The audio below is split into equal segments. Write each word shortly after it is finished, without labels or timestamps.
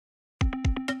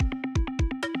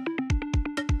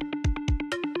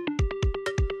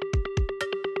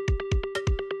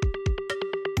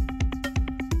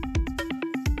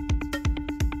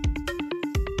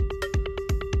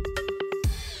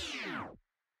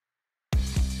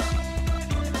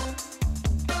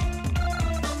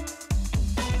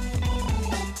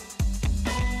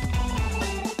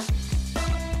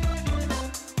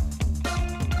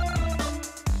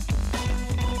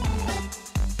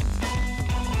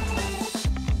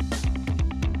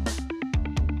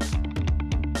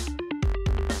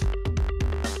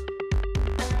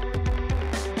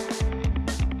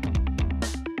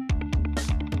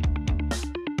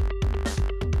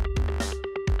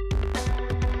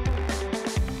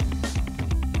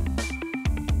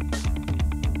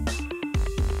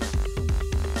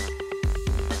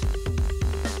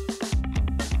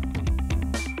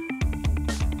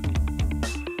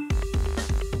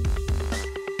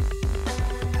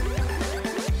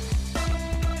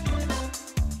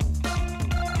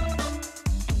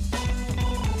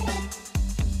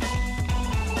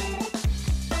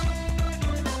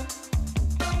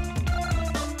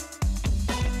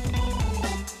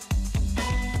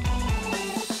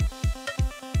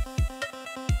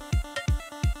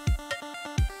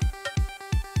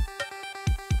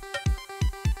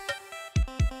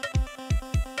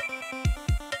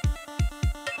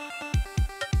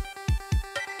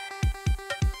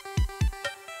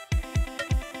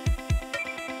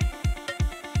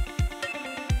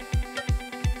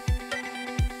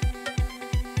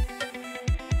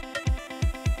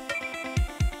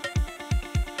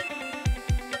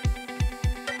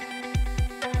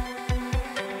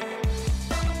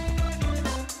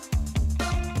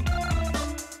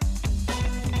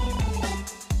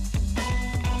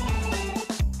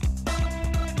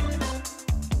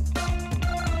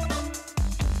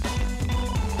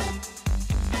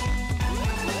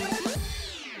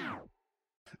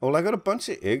Well, I got a bunch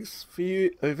of eggs for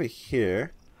you over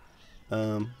here.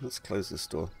 Let's close this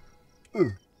door.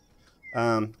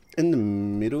 In the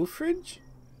middle fridge.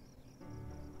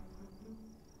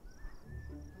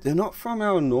 They're not from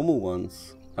our normal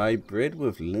ones. I bred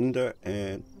with Linda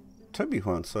and Toby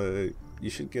Juan, so you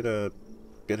should get a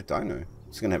better dino.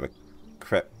 It's gonna have a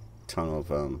crap ton of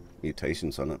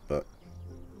mutations on it, but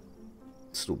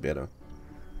it's still better.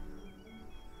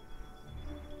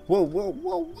 Whoa, whoa,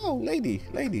 whoa, whoa, lady,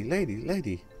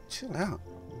 chill out.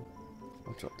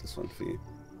 I'll drop this one for you.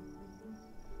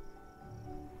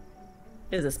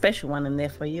 There's a special one in there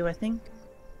for you, I think.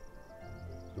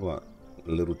 What?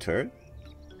 A little turd?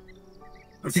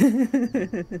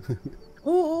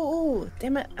 Oh,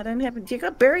 damn it. I don't have... Do you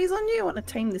got berries on you? I want to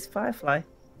tame this firefly.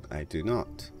 I do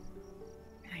not.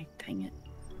 Hey, dang it.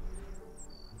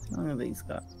 What have these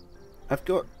got? I've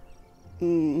got...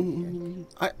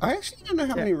 I actually don't know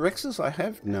how many Rexes I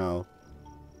have now.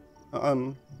 I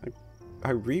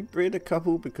rebred a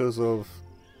couple because of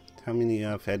how many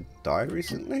I've had die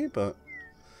recently, but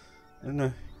I don't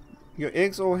know. Your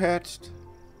eggs all hatched.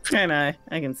 I know,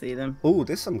 I can see them. Oh,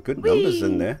 there's some good numbers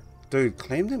in there. Dude,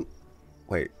 claim them.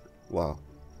 Wait, wow.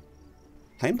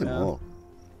 Claim them all.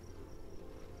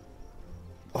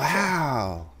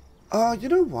 Wow. Oh, you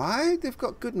know why they've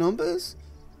got good numbers?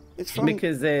 It's from,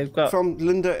 because they've got... From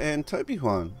Linda and Toby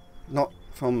Juan, not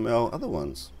from our other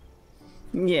ones.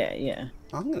 Yeah, yeah.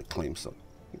 I'm going to claim some.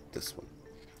 This one.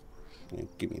 Yeah,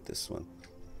 give me this one.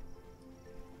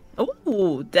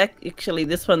 Oh, actually,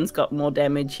 this one's got more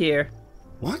damage here.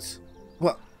 What?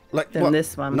 What? Like than what?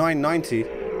 This one. 990?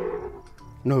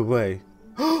 No way.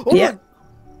 Oh yeah.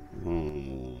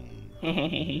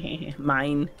 My...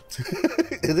 Mine.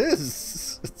 It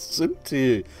is. It's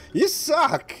empty. You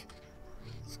suck.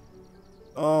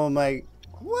 Oh my.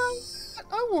 What?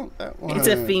 I want that one. It's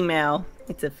a female.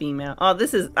 It's a female. Oh,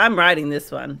 this is... I'm riding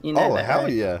this one. You know that, hell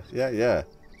right? Yeah. Yeah, yeah.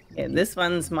 Yeah, this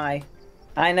one's my...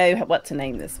 I know what to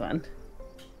name this one.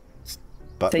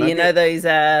 But so you know those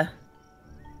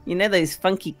you know those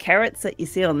funky carrots that you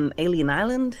see on Alien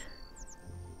Island?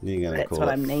 You're gonna That's call what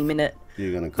it, I'm naming it.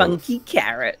 You're gonna call funky it...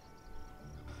 carrot.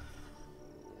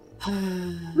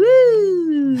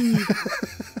 Woo!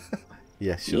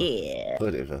 Yeah, sure. Yeah.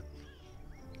 Whatever.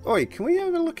 Oi, can we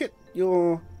have a look at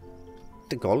the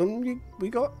golem we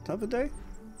got the other day?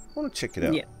 I want to check it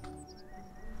out. Yeah.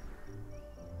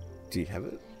 Do you have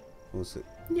it? Or was it?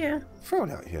 Yeah. Throw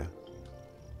it out here.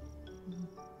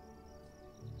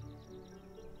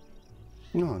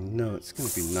 Oh no, it's going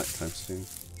to be nighttime soon.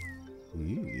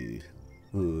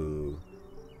 Ooh.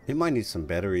 It might need some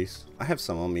batteries. I have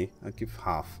some on me. I'll give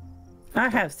half. I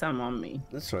have some on me.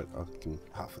 That's right. I'll give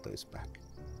half of those back.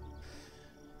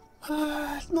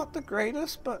 Not the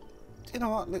greatest, but you know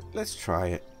what? Let's try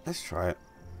it. Let's try it.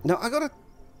 Now, I got a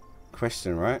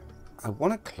question, right? I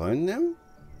want to clone them.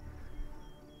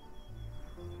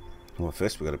 Well,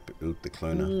 first we got to build the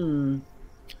cloner.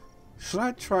 Should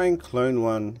I try and clone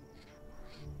one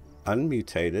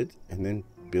unmutated and then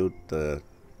build the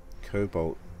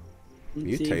cobalt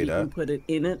mutator? See if you can put it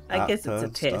in it. I guess it's a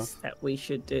test that we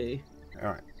should do. All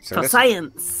right. So for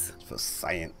science. For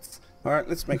science. All right,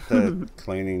 let's make the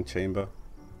cloning chamber.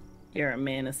 You're a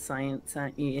man of science,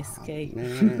 aren't you, SK? Oh,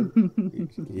 man.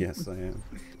 Yes, I am.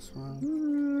 This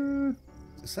one.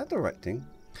 Is that the right thing?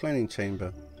 Cloning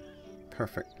chamber.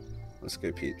 Perfect. Let's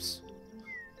go, peeps.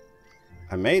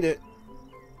 I made it.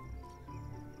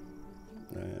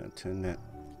 Turn that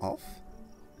off.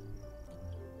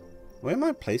 Where am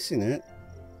I placing it?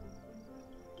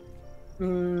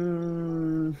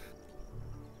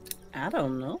 I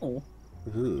don't know.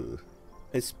 Ooh.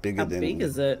 It's bigger than... How big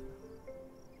is it?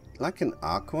 Like an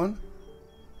Ark one.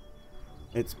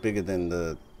 It's bigger than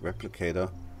the replicator.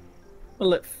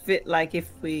 Will it fit, like, if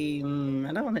we...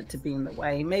 I don't want it to be in the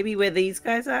way. Maybe where these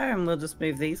guys are, and we'll just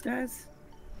move these guys?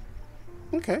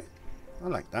 Okay. I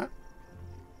like that.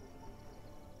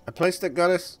 I placed it,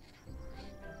 goddess.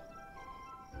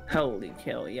 Holy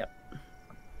cow, yep.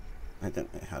 I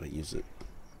don't know how to use it.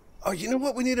 Oh, you know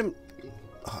what? We need to...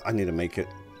 Oh, I need to make it.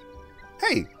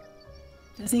 Hey!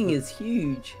 The thing is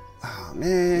huge. Oh,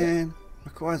 man. Yeah.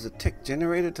 Requires a tech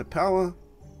generator to power.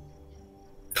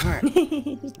 Alright.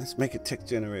 Let's make a tech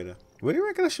generator. Where do you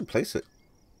reckon I should place it?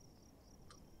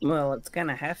 Well, it's going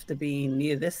to have to be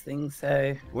near this thing,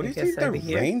 so... What do you think the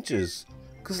range is?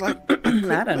 Because, like...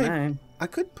 I don't know. I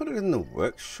could put it in the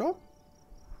workshop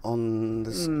on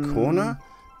this corner.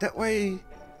 That way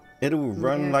it'll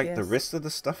run like the rest of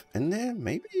the stuff in there,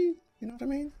 maybe? You know what I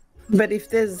mean? But if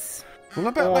there's what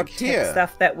about more like tech here?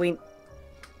 Stuff that we...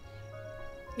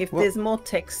 If there's more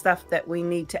tech stuff that we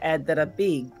need to add that are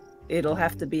big, it'll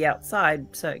have to be outside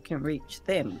so it can reach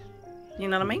them. You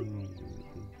know what I mean?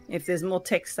 If there's more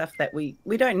tech stuff that we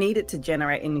don't need it to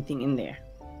generate anything in there.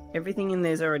 Everything in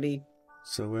there's already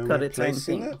So when got we're its own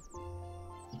placing thing. it,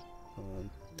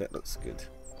 that looks good.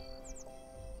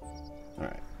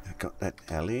 Alright, I got that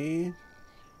alley.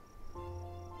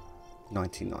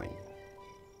 99.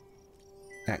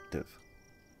 Active.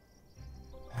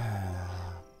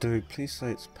 Dude, please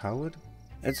say it's powered.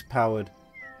 It's powered.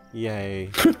 Yay.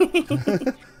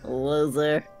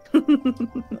 Loser.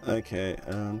 Okay,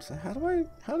 so how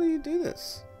do you do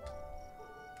this?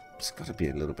 It's gotta be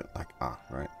a little bit like Ark,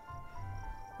 right?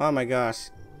 Oh my gosh.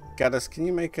 Gaddis, can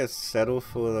you make a saddle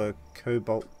for the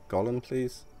cobalt golem,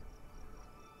 please?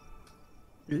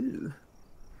 Ooh.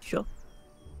 Sure.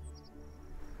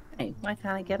 Hey, why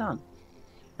can't I get on?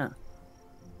 Oh.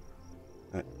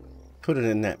 Put it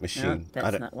in that No, machine.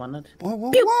 that's not wanted. Whoa,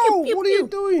 whoa, Pew, whoa! pew, pew, What are you pew.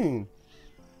 doing?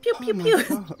 Pew, Oh pew, my pew.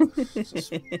 gosh.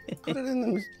 Just put it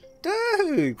in the...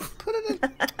 Dude! Put it in...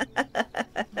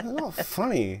 That's not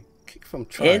funny. Kick from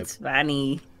tribe. It's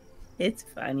funny. It's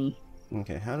funny.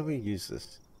 Okay, how do we use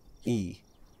this? E.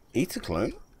 E to clone?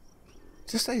 It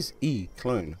just says E,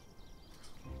 clone.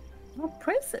 I'll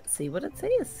press it, see what it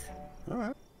says.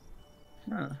 Alright.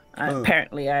 Huh. Oh.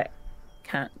 Apparently I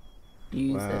can't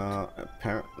use Well,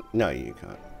 apparently... No, you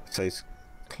can't. It says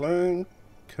clone,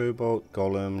 cobalt,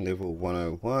 golem, level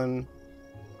 101.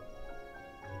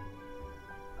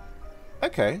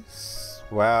 Okay.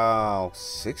 Wow.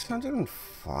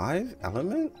 605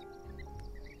 element?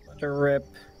 it. Rip.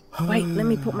 Wait, let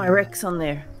me put my Rex on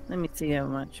there. Let me see how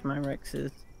much my Rex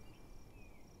is.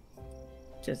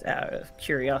 Just out of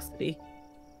curiosity.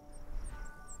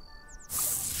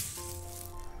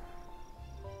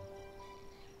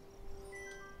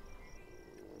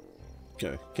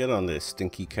 Go. Get on there,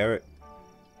 stinky carrot.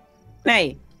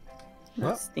 Hey!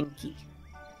 Not What? stinky.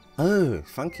 Oh,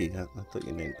 funky. I thought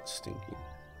you named it stinky.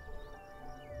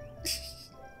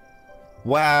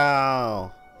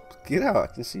 Wow. Get out. I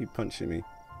can see you punching me.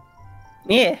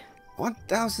 Yeah.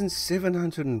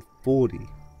 1,740.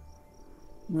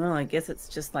 Well, I guess it's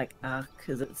just like Ark,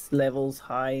 because it's levels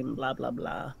high and blah blah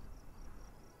blah.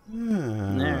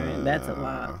 Alright, that's a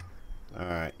lot.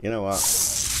 Alright, you know what?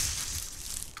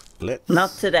 Let's...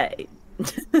 Not today.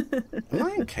 Am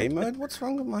I in K mode? What's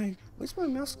wrong with my... Where's my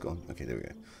mouse gone? Okay, there we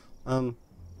go.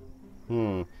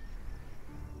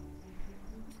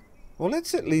 Well,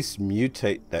 let's at least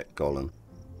mutate that golem.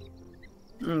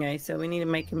 Okay, so we need to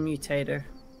make a mutator.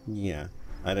 Yeah,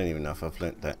 I don't even know if I've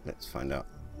learnt that. Let's find out.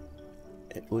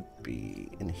 It would be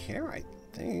in here, I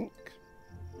think.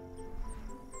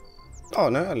 Oh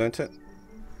no, I learnt it.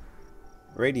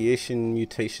 Radiation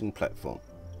mutation platform.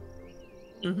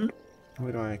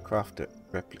 Where do I craft it?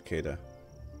 Replicator.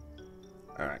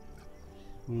 Alright.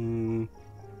 We'll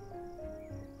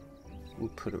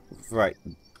put it right.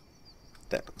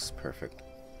 That looks perfect.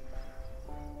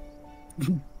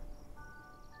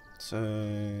 So,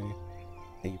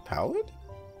 are you powered?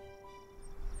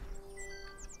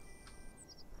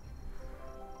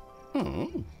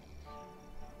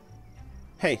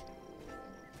 Hey.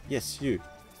 Yes, you.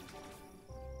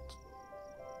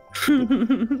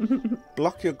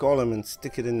 Block your golem and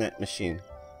stick it in that machine.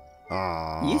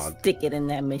 Ah. You stick it in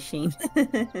that machine.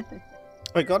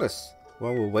 I got us.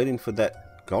 While we're waiting for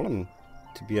that golem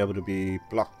to be able to be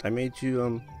blocked, I made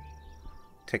you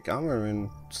tech armor and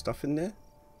stuff in there.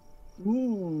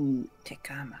 Ooh,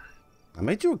 Tekama. I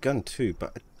made you a gun too,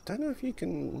 but I don't know if you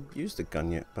can use the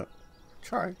gun yet, but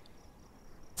try.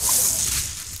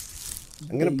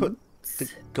 I'm gonna put the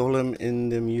golem in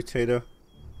the mutator.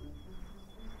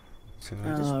 So I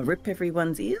just... Rip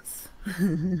everyone's ears?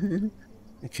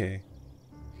 Okay.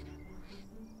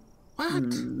 What?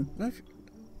 No,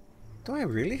 do I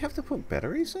really have to put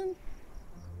batteries in?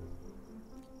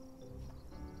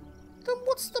 Then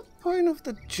what's the point of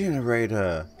the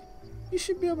generator? You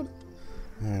should be able to...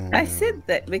 I said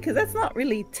that because that's not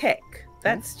really tech.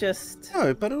 That's just...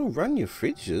 No, but it'll run your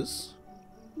fridges.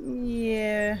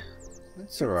 Yeah.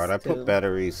 That's alright, I put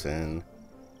batteries in.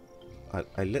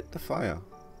 I lit the fire.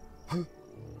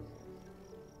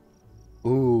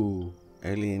 Ooh,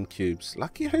 alien cubes.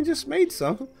 Lucky I just made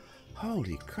some.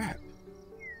 Holy crap.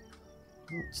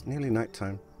 Oh, it's nearly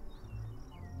nighttime.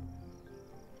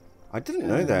 I didn't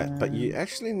know that, but you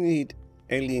actually need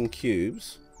alien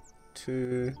cubes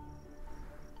to...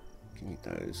 Give me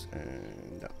those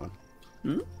and that one.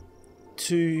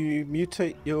 To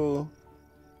mutate your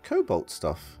cobalt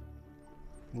stuff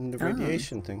in the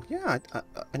radiation thing. Yeah, I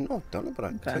know I've done it, but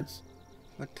I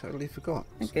totally forgot.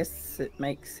 I guess it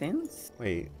makes sense.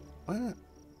 Wait, what?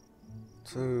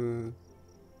 So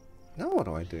now what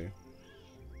do I do?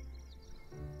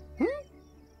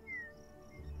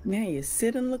 Yeah, you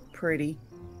sit and look pretty.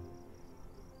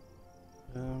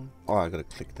 Oh, I gotta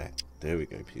click that. There we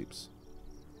go, peeps.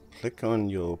 Click on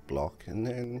your block and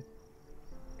then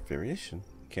variation.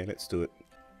 Okay, let's do it.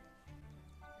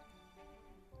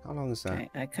 How long is that? Okay,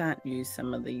 I can't use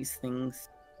some of these things.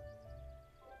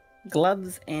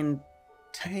 Gloves and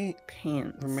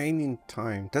pants. Remaining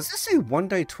time. Does this say 1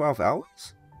 day, 12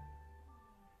 hours?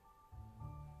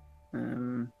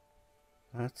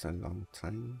 That's a long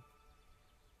time.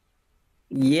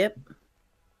 Yep.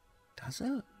 Does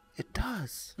it? It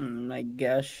does. Oh my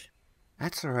gosh.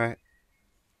 That's alright.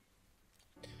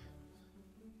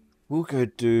 We'll go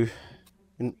do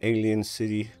an alien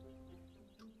city.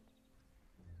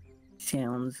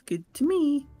 Sounds good to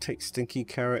me. Take Stinky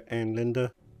Carrot and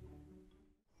Linda.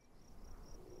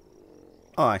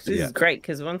 Oh, I see. This is great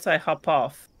because once I hop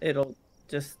off, it'll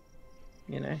just,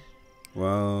 you know.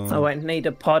 Well, I won't need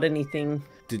to pod anything.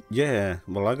 Yeah,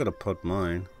 well, I gotta pod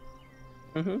mine.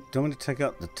 Mm-hmm. Do you want me to take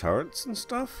out the turrets and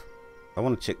stuff? I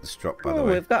want to check this drop, by the Oh,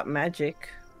 way. we've got magic.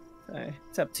 So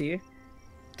it's up to you.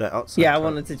 The outside Yeah, I turret.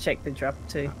 wanted to check the drop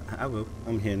too. I will.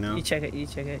 I'm here now. You check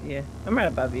it, yeah. I'm right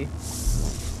above you.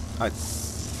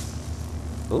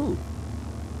 Ooh.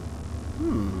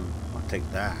 I'll take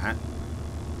that.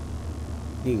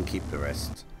 You can keep the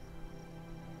rest.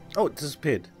 Oh, it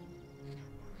disappeared.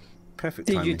 Perfect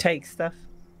Did timing. you take stuff?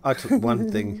 I took one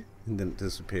thing and then it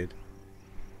disappeared.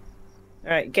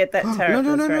 Alright, get that turret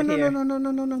No. here.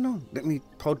 Let me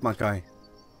pod my guy.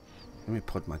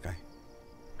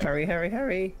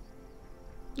 Hurry.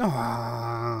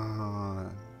 Ah.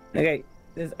 Okay,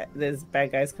 there's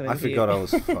bad guys coming. I forgot I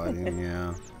was fighting,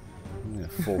 yeah.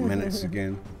 4 minutes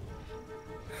again.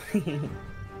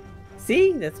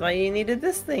 See? That's why you needed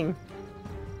this thing.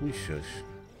 You shush.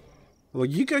 Well,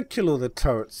 you go kill all the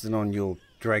turrets then on your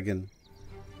dragon.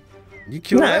 You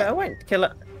kill No, that? I won't kill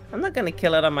it. I'm not going to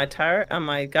kill it on my turret, on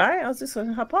my guy. I was just going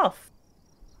to hop off.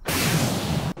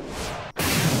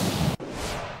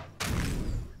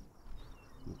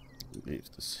 Leave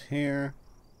this here.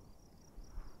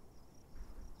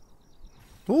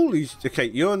 Holy... Okay,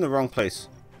 you're in the wrong place.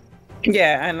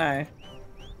 Yeah, I know.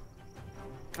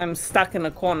 I'm stuck in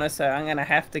a corner, so I'm going to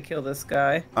have to kill this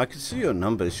guy. I can see your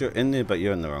numbers. You're in there, but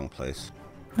you're in the wrong place.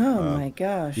 Oh my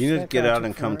gosh. You need to that get guy out took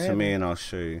and come to forever. me and I'll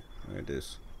show you where it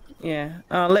is. Yeah.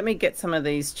 Oh, let me get some of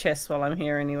these chests while I'm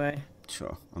here anyway.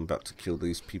 Sure, I'm about to kill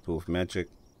these people with magic.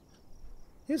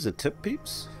 Here's a tip,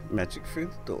 peeps. Magic through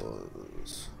the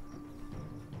doors.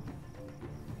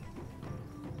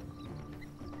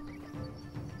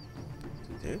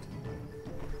 Dead?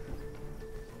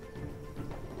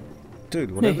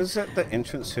 Dude, whatever's at the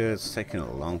entrance here, it's taking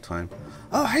a long time.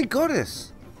 Oh, hey,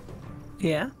 goddess!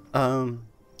 Yeah? I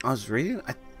was reading,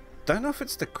 I don't know if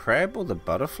it's the crab or the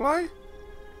butterfly.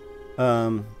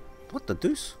 What the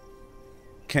deuce?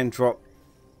 Can drop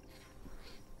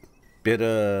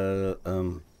better,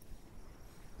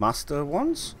 master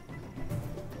wands?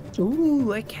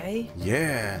 Ooh, okay.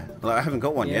 Yeah. Like, I haven't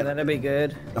got one Yeah, yet. that'd be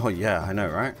good. Oh, yeah, I know,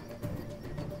 right?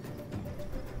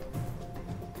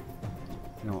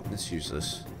 You know what, let's use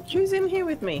this. Who's in here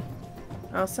with me?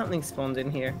 Oh, something spawned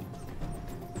in here.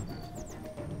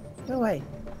 Go away.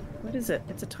 What is it?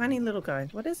 It's a tiny little guy.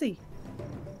 What is he?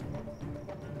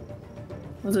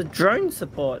 It was a drone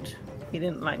support. He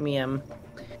didn't like me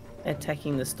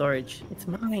attacking the storage. It's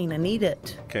mine. I need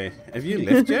it. Okay, have you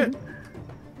left yet?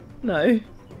 No.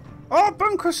 Oh,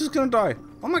 Bone Crusher's gonna die!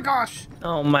 Oh my gosh!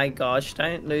 Oh my gosh,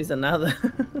 don't lose another.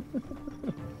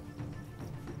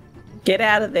 Get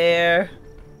out of there.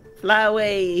 Fly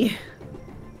away.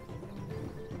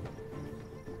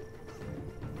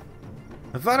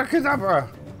 Avada Kedavra!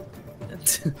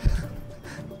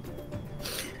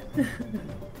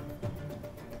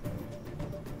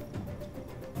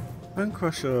 Bone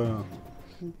Crusher!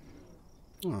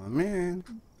 Oh man.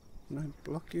 Can I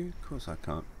block you? Of course I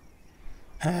can't.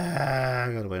 I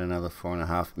gotta wait another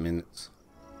 4.5 minutes.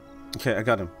 Okay, I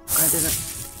got him. I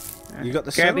didn't. You got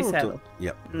the Grab his saddle? saddle.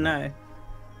 Yep. No.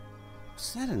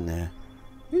 What's that in there?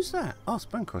 Who's that? Oh, it's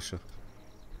Bone Crusher.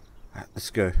 Alright, let's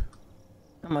go.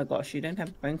 Oh my gosh, you don't have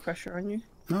a bone crusher on you?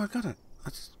 No, I got it. I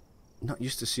just not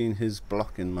used to seeing his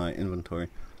block in my inventory.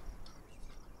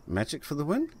 Magic for the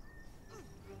win?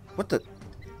 What the?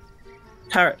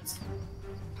 Turrets.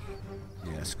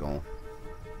 Yeah, it's gone.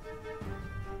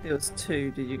 There was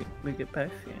two. Did you get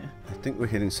both? Yeah. I think we're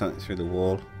hitting something through the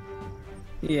wall.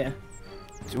 Yeah.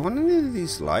 Do you want any of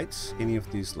these lights? Any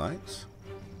of these lights?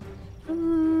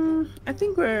 I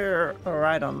think we're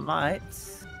alright on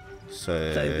lights.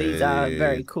 So These are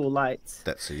very cool lights.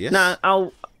 That's a yes. No,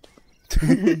 I'll.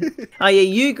 Oh yeah,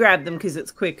 you grab them because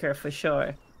it's quicker for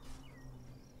sure.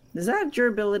 Does that have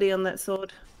durability on that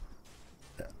sword?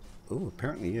 Oh,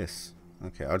 apparently yes.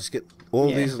 Okay, I'll just get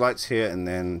all these lights here and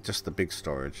then just the big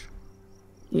storage.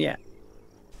 Yeah.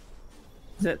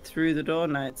 Is that through the door?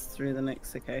 No, it's through the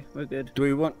next. Okay, we're good. Do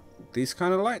we want these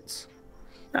kind of lights?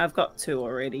 I've got 2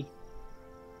 already.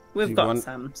 We've got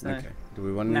some, so... Okay. Do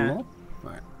we want any more?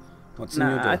 Right. What's in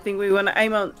your door? I think we want to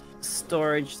aim on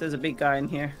storage. There's a big guy in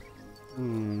here.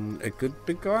 A good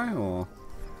big guy, or...?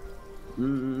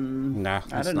 Nah,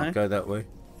 let's not go that way.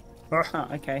 Oh,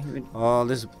 okay. Oh,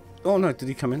 there's... Oh, no, did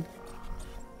he come in?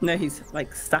 No, he's,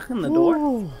 like, stuck in the door.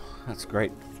 Ooh, that's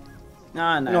great.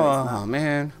 Oh, no, oh,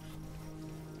 man.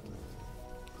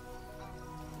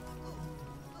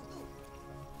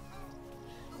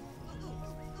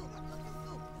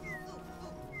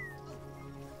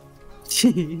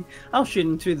 I'll shoot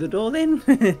him through the door then.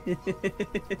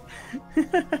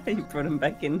 You brought him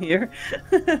back in here.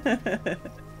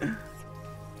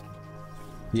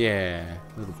 Yeah,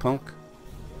 little punk.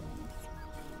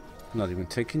 Not even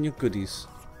taking your goodies.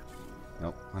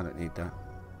 Nope, I don't need that.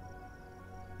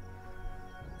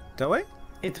 That way?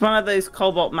 It's one of those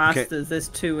Cobalt Masters. Okay. There's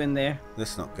 2 in there.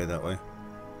 Let's not go that way.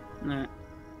 No.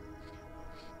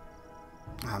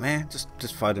 Oh man,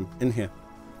 just fight him in here.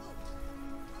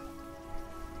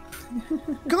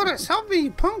 Goddess, help me,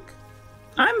 you punk!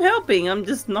 I'm helping, I'm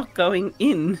just not going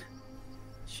in.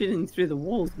 Shooting through the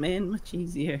walls, man, much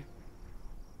easier.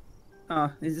 Oh,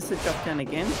 is this a drop down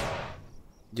again?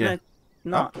 Yeah.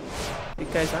 No, not.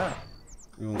 It goes up.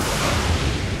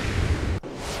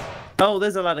 Oh,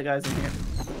 there's a lot of guys in here.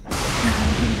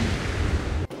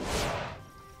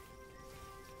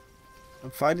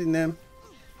 I'm fighting them.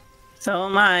 So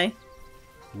am I.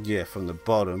 Yeah, from the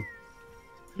bottom.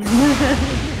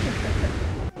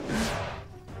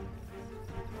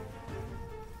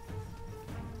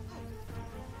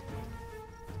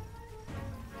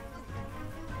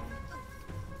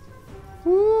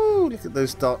 Woo! Look at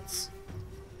those dots.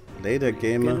 Later,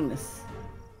 gamer. Goodness.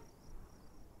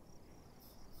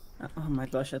 Oh my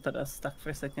gosh, I thought I was stuck for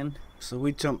a second. So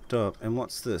we jumped up, and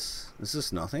what's this? Is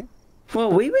this nothing?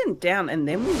 Well, we went down and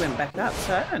then we went back up,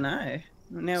 so I don't know.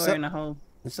 Now we're in a hole.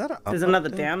 Is that a There's another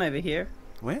down over here.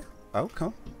 Where? Oh,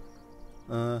 come.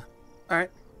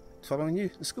 Alright. Following you.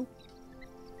 Let's go.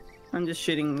 I'm just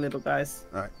shooting little guys.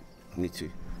 Alright. Me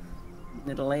too.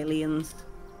 Little aliens.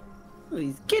 Oh,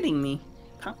 he's getting me.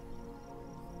 Huh?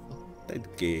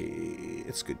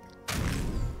 It's good.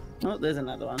 Oh, there's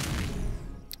another one.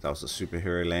 That was a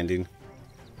superhero landing.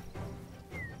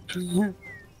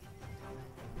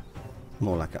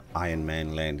 More like an Iron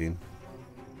Man landing.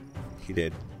 He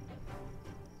did.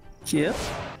 Yep.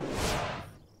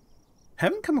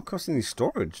 Haven't come across any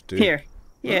storage, dude. Here.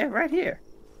 Yeah, right here.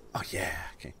 Oh, yeah.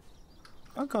 Okay.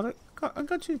 I got it. I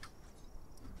got you.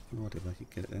 Whatever, you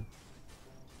get it then.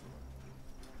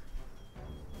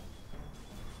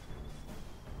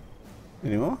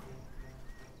 Any more?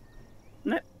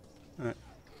 No. Alright.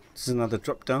 This is another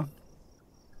drop down.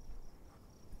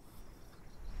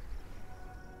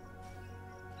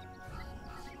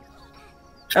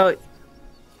 Oh.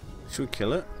 Should we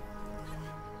kill it?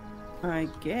 I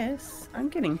guess. I'm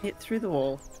getting hit through the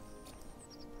wall.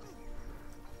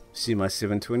 See my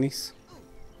 720s?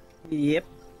 Yep.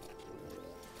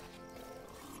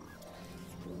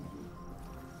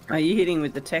 Are you hitting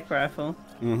with the tech rifle?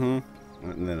 Mm-hmm.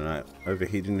 And then I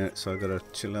overheating it, so I gotta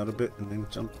chill out a bit and then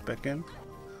jump back in.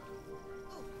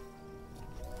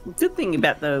 The good thing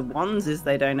about the wands is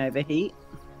they don't overheat.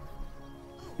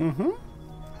 Mm-hmm.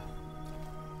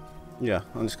 Yeah,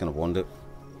 I'm just gonna wand it.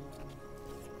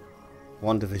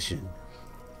 WandaVision.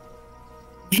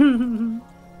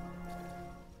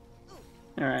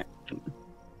 Alright.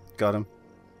 Got him.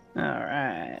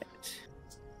 Alright.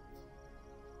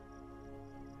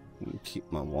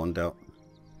 Keep my wand out.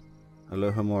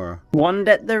 Hello, Hamura. Wand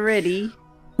at the ready.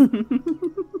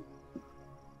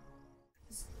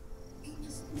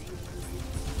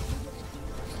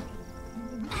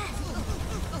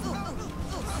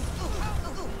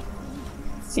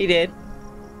 He did.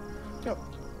 Yep.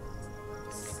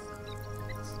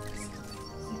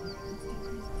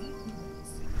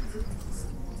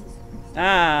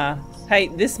 Ah, hey,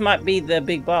 this might be the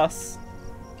big boss.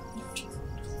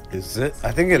 Is it?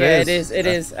 I think it is. Yeah, it is. It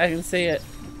is. I can see it.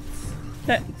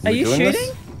 Are you shooting?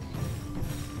 This?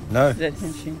 No. Is that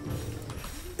him shooting?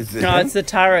 Is it no, him? It's the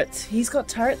turrets. He's got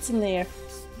turrets in there.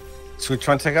 Should we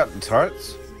try and take out the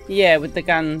turrets? Yeah, with the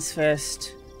guns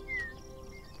first.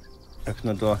 Open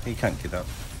the door. He can't get up.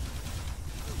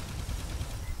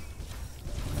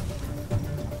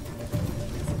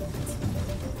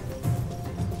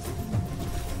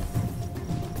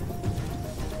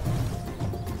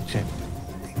 Shit.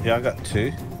 Yeah, I got 2.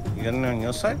 You got any on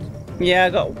your side? Yeah, I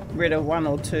got rid of 1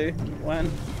 or 2.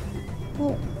 1.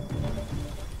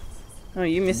 Oh,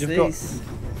 you missed these.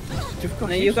 You've got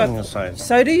No, heaps on your side.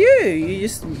 So do you.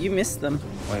 You missed them.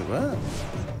 Wait, what?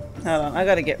 Hold on, I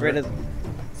gotta get rid of them.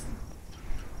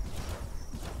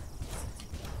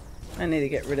 I need to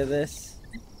get rid of this.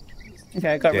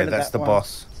 Okay, I got rid of that one. Yeah, that's the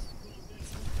boss.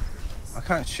 I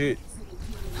can't shoot.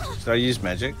 Should I use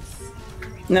magic?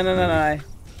 No.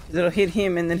 It'll hit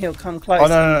him and then he'll come close. Oh,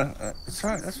 no. It's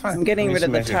alright, that's fine. I'm getting rid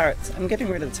of the turrets. I'm getting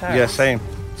rid of the turrets. Yeah,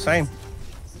 same.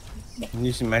 I'm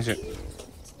using magic.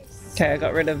 Okay, I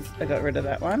got rid of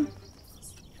that one.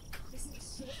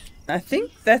 I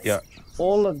think that's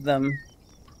all of them.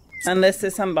 Unless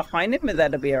there's some behind him, but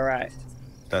that'll be alright.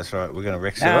 That's right, we're gonna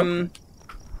Rex it up.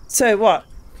 So what?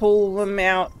 Pull them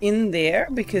out in there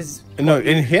because... No,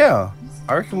 in here.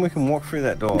 I reckon we can walk through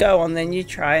that door. Go on then, you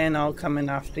try and I'll come in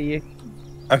after you.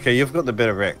 Okay, you've got the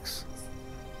better Rex.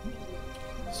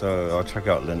 So I'll check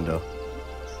out Linda.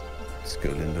 Let's go,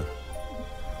 Linda.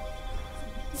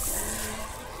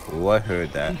 Oh, I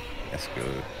heard that. Let's go.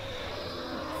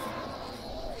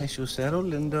 Hey, she'll settle,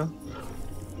 Linda.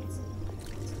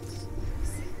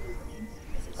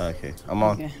 Okay, I'm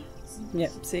on. Okay.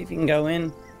 Yep, see if you can go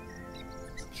in.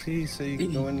 Please, so you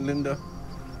can go in, Linda.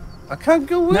 I can't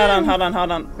go in.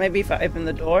 Hold on. Maybe if I open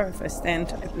the door, if I stand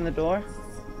to open the door.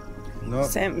 No,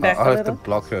 Stand back I'll a have to little.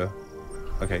 block her.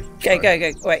 Okay. Go.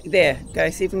 Wait, there. Go,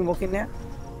 see if you can walk in now.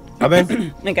 I'm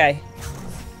in. Okay.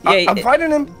 Yeah, I'm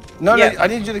fighting him. No, I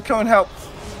need you to come and help.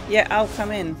 Yeah, I'll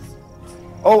come in.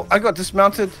 Oh, I got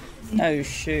dismounted. Oh,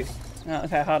 shoot. Oh,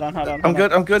 okay, hold on. I'm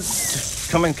good. Just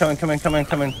come in.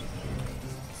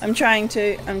 I'm trying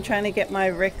to get my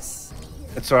Rex.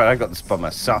 It's alright, I got this by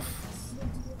myself.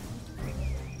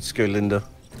 Let's go, Linda.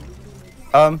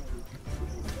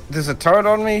 There's a turret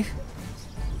on me.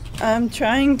 I'm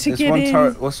trying to get in.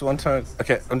 Turret. What's the one turret?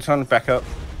 Okay, I'm trying to back up.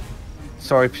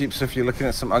 Sorry, peeps, if you're looking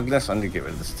at some ugliness, I need to get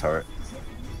rid of this turret.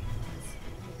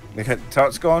 Okay, the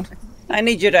turret's gone. I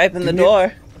need you to open the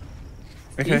door.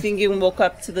 Okay. Do you think you can walk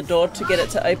up to the door to get it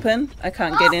to open? I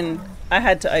can't get in. I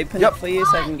had to open it for you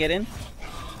so I can get in.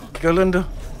 Go, Linda.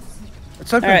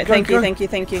 It's open. Alright, thank you.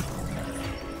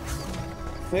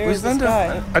 Where's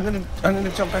Linda? I need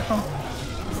to jump back on.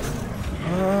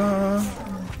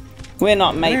 We're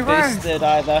not mate boosted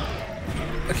either.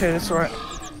 Okay, that's alright.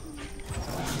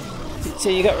 So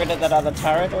you got rid of that other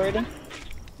turret already?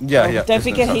 Yeah. Don't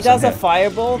forget, he does a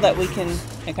fireball that we can...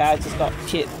 Okay, I just got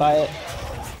hit by it.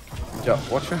 Yeah,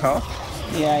 watch your health.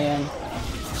 Yeah, I am.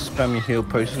 Spam your heal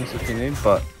potions if you need,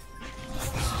 but...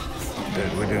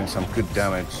 Dude, we're doing some good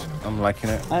damage. I'm liking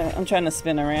it. I'm trying to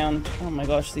spin around. Oh my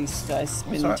gosh, these guys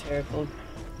spin terrible.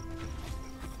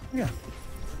 Yeah.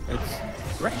 It's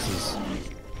Rexes.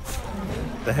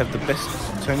 They have the best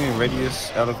turning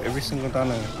radius out of every single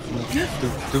dino.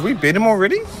 Did we beat him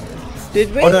already?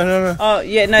 Did we? Oh, no. Oh,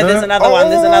 yeah, no, there's another one.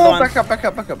 There's another one. Back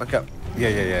up.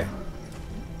 Yeah.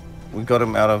 We got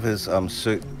him out of his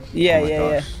suit.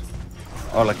 Yeah.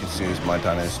 All I can see is my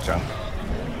dino's junk.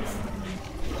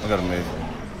 I gotta move.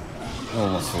 No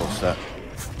one wants to watch that.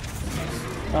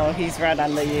 Oh, he's right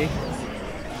under you.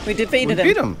 We defeated him.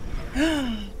 We beat him.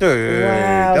 Dude,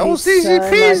 wow, that was easy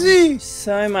peasy.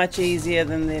 So much easier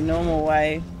than the normal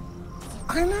way.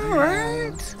 I know,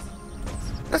 right?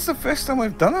 That's the first time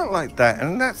we've done it like that,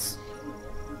 and that's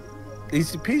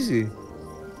easy peasy.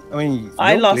 I mean,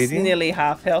 I lost nearly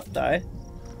half health though.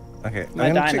 Okay,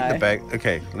 I'm gonna check the bag.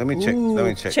 Okay, let me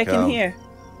check. Check in here.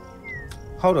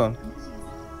 Hold on.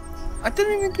 I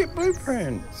didn't even get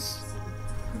blueprints.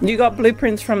 You got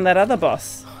blueprints from that other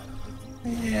boss.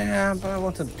 Yeah, but I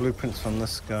wanted blueprints from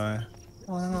this guy.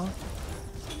 Wow.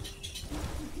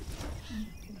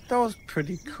 That was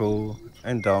pretty cool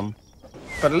and dumb.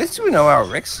 But at least we know our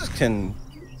Rexes can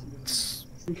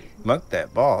smoke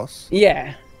that boss.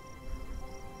 Yeah.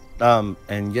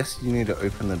 And yes, you need to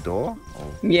open the door.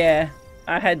 Yeah,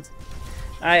 I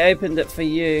opened it for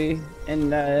you, and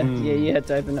yeah, you had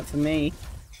to open it for me.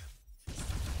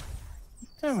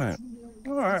 Damn it.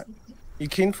 Alright. You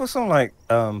keen for some like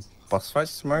boss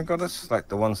fights tomorrow, Goddess? Like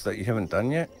the ones that you haven't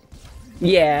done yet?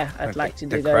 Yeah, I'd like to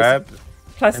do the those. Crab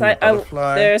Plus,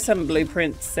 there are some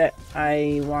blueprints that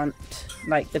I want,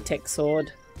 like the tech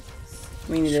sword.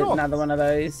 We need another one of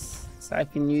those, so I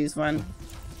can use one.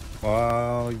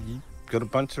 Well, you got a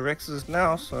bunch of Rexes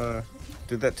now, so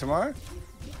do that tomorrow?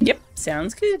 Yep,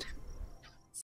 sounds good.